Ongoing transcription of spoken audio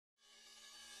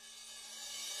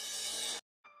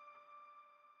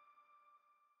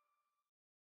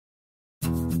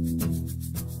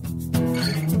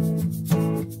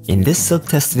In this Silk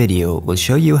test video, we'll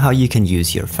show you how you can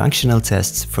use your functional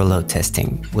tests for load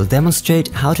testing. We'll demonstrate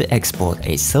how to export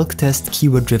a Silk test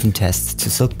keyword-driven test to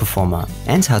Silk Performer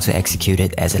and how to execute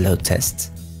it as a load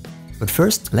test. But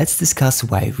first, let's discuss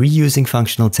why reusing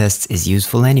functional tests is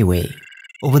useful anyway.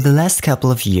 Over the last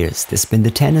couple of years, there's been the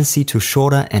tendency to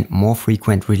shorter and more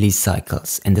frequent release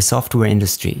cycles in the software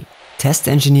industry. Test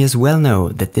engineers well know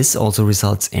that this also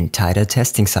results in tighter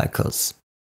testing cycles.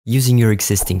 Using your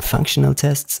existing functional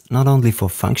tests, not only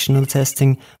for functional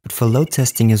testing, but for load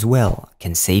testing as well,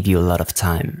 can save you a lot of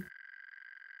time.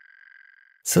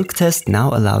 Silk Test now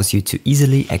allows you to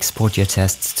easily export your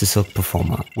tests to Silk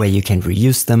Performer, where you can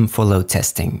reuse them for load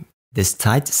testing. This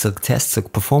tight Silk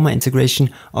Test-Silk Performer integration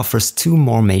offers two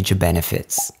more major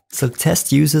benefits. Silk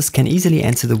Test users can easily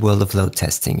enter the world of load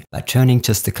testing by turning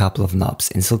just a couple of knobs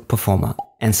in Silk Performer.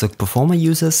 And Silk Performer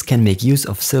users can make use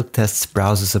of Silk Test's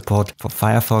browser support for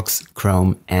Firefox,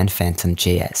 Chrome and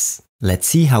Phantom.js. Let's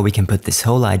see how we can put this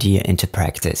whole idea into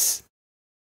practice.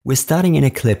 We're starting in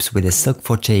Eclipse with a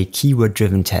Silk4j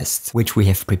keyword-driven test, which we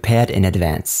have prepared in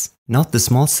advance. Note the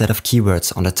small set of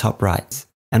keywords on the top right.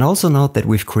 And also note that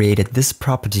we've created this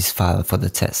properties file for the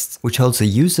test, which holds a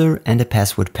user and a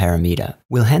password parameter.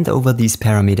 We'll hand over these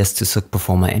parameters to Silk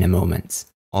Performer in a moment.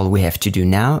 All we have to do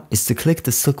now is to click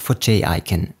the Silk4j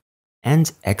icon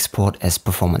and export as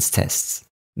performance tests.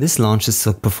 This launches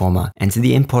Silk Performer and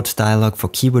the import dialog for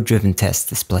keyword-driven test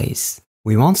displays.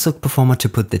 We want Silk Performer to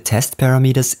put the test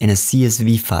parameters in a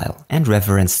CSV file and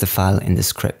reference the file in the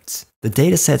script. The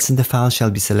datasets in the file shall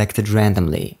be selected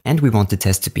randomly, and we want the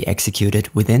test to be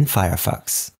executed within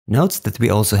Firefox. Note that we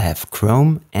also have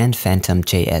Chrome and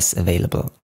Phantom.js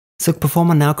available. Silk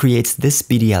Performer now creates this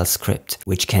BDL script,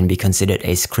 which can be considered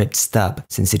a script stub,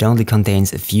 since it only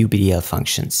contains a few BDL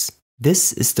functions.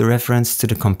 This is the reference to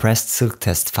the compressed Silk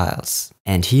test files,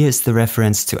 and here is the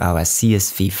reference to our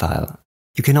CSV file.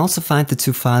 You can also find the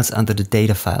two files under the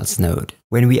Data Files node.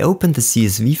 When we open the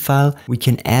CSV file, we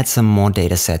can add some more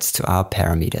datasets to our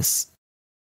parameters.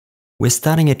 We're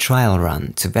starting a trial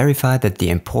run to verify that the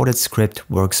imported script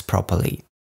works properly.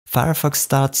 Firefox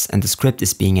starts and the script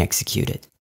is being executed.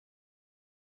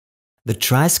 The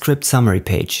try script summary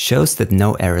page shows that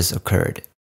no errors occurred.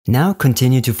 Now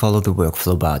continue to follow the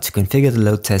workflow bar to configure the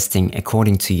load testing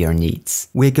according to your needs.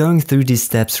 We're going through these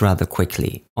steps rather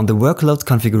quickly. On the workload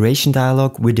configuration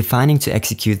dialog, we're defining to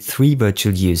execute 3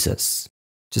 virtual users,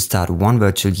 to start 1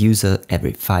 virtual user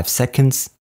every 5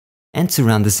 seconds, and to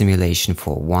run the simulation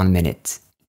for 1 minute.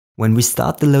 When we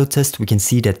start the load test, we can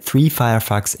see that 3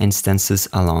 Firefox instances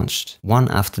are launched,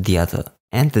 one after the other,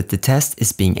 and that the test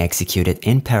is being executed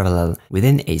in parallel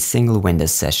within a single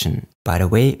Windows session. By the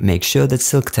way, make sure that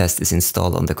Silk Test is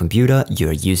installed on the computer you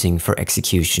are using for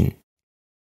execution.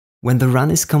 When the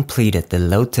run is completed, the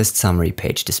load test summary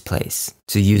page displays.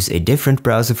 To use a different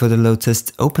browser for the load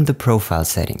test, open the profile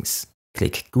settings,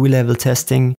 click GUI level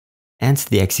testing and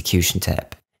the execution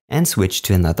tab, and switch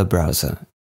to another browser.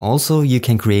 Also, you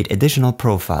can create additional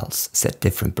profiles, set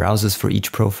different browsers for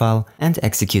each profile, and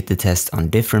execute the test on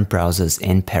different browsers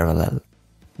in parallel.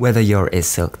 Whether you're a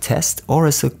Silk Test or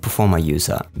a Silk Performer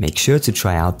user, make sure to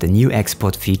try out the new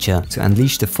export feature to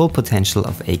unleash the full potential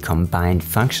of a combined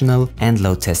functional and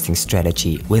load testing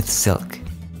strategy with Silk.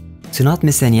 To not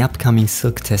miss any upcoming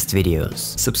Silk test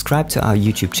videos, subscribe to our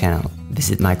YouTube channel,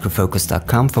 visit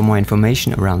microfocus.com for more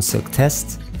information around Silk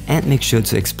tests, and make sure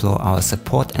to explore our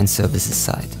support and services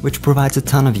site, which provides a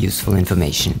ton of useful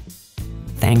information.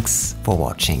 Thanks for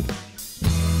watching.